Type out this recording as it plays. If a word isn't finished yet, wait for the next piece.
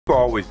People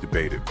always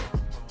debated,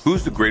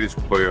 who's the greatest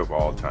player of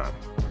all time?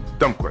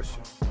 Dumb question.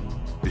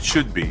 It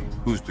should be,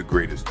 who's the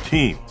greatest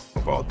team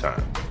of all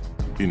time?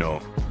 You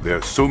know, there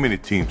are so many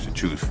teams to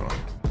choose from.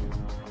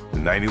 The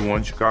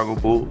 91 Chicago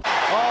Bulls.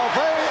 Oh,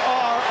 they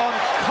are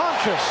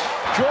unconscious.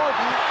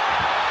 Jordan.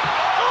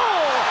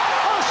 Oh,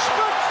 a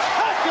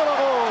spectacular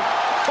move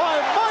by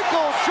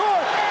Michael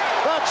Jordan.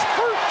 That's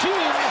 13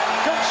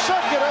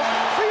 consecutive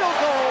field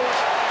goals.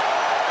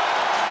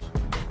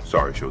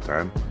 Sorry,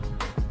 Showtime.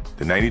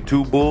 The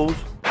 92 Bulls.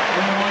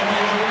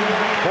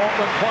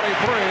 Portland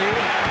 23.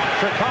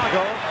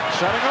 Chicago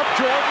setting up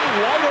Jordan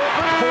wide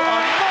open for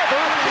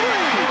another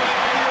three.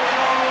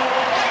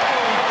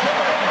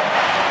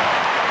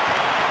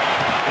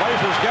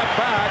 Blazers get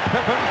back.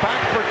 Pippen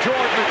back for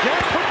Jordan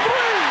again for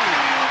three.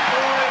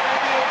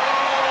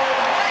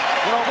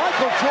 You know,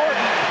 Michael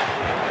Jordan,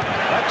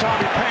 that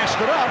time he passed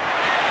it up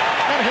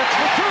and hits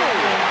the two.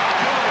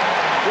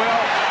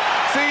 Well,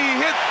 see,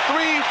 he hit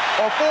 3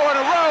 or 4 in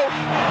a row.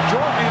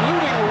 Jordan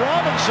eluding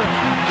Robinson.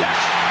 Yes,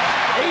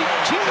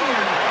 18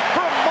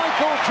 for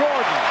Michael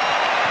Jordan.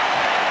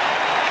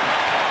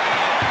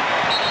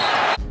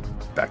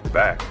 Back to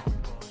back.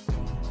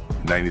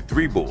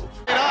 93 Bulls.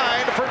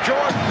 9 for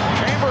Jordan.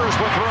 Chambers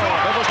with room.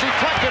 It was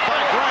deflected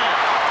by Grant.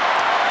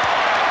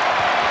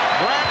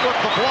 Grant with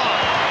the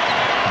block.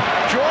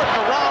 Jordan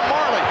around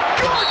Marley.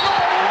 Jordan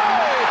all the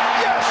way.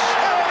 Yes,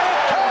 and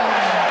it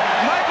counts.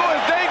 Michael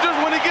is dangerous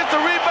when he gets the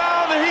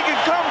rebound and he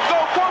can go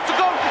coast to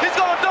coast. He's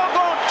going to dunk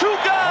on 2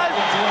 guys.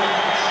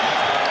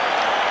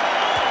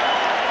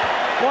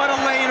 What a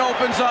lane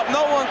opens up.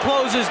 No one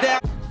closes down.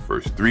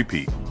 First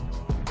three-peat.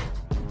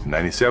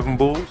 97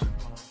 Bulls,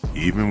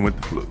 even with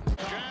the flu.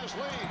 Jazz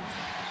lead.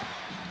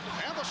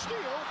 And the steal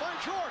by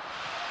Jordan.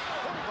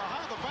 Putting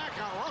behind the back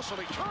on Russell.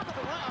 He turned it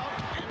around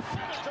and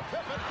fed it to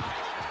Pippen.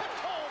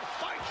 Tipped home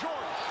by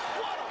Jordan.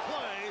 What a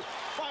play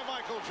by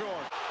Michael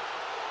Jordan.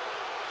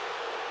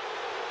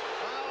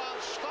 Foul on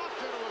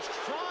Stockton, who was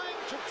trying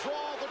to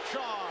draw the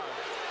charge.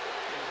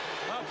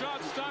 Now John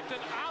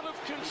Stockton out of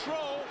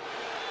control.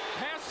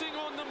 Passing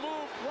on the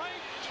move,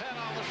 right? 10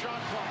 on the shot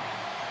clock.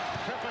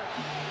 Pippen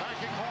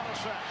backing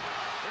Hornacek.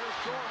 Here's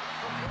Jordan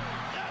from three.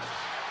 Yes!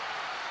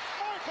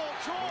 Michael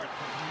Jordan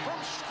from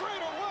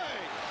straight away.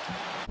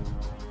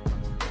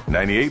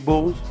 98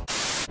 Bulls.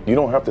 You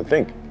don't have to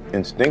think.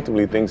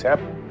 Instinctively, things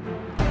happen.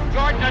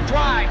 Jordan a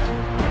drive.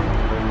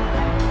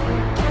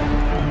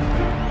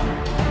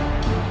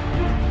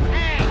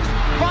 Hangs,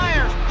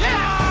 fires,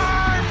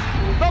 yes!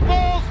 The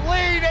Bulls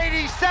lead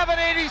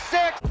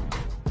 87-86.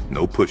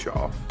 No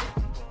push-off.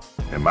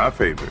 And my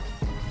favorite,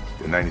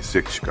 the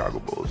 96 Chicago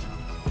Bulls.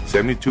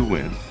 72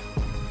 wins.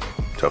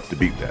 Tough to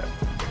beat that.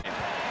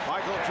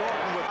 Michael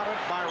Jordan without it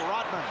by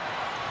Rodman.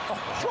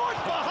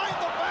 Jordan behind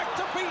the back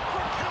to beat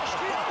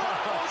Gronkowski. That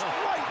goes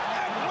right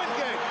at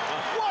Wingate.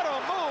 What a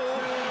move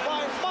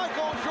by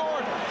Michael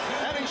Jordan.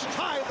 And he's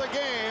tied the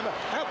game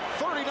at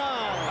 39.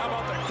 How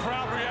about the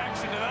crowd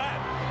reaction to that?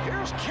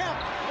 Here's Kemp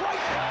right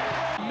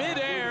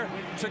Mid-air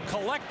to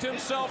collect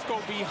himself, go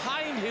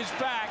behind his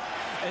back,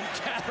 and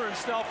gather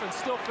himself and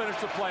still finish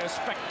the play. A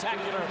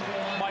spectacular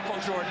Michael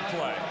Jordan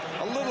play.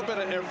 A little bit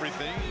of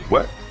everything.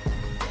 What?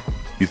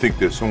 You think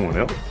there's someone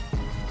else?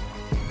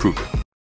 Prove it.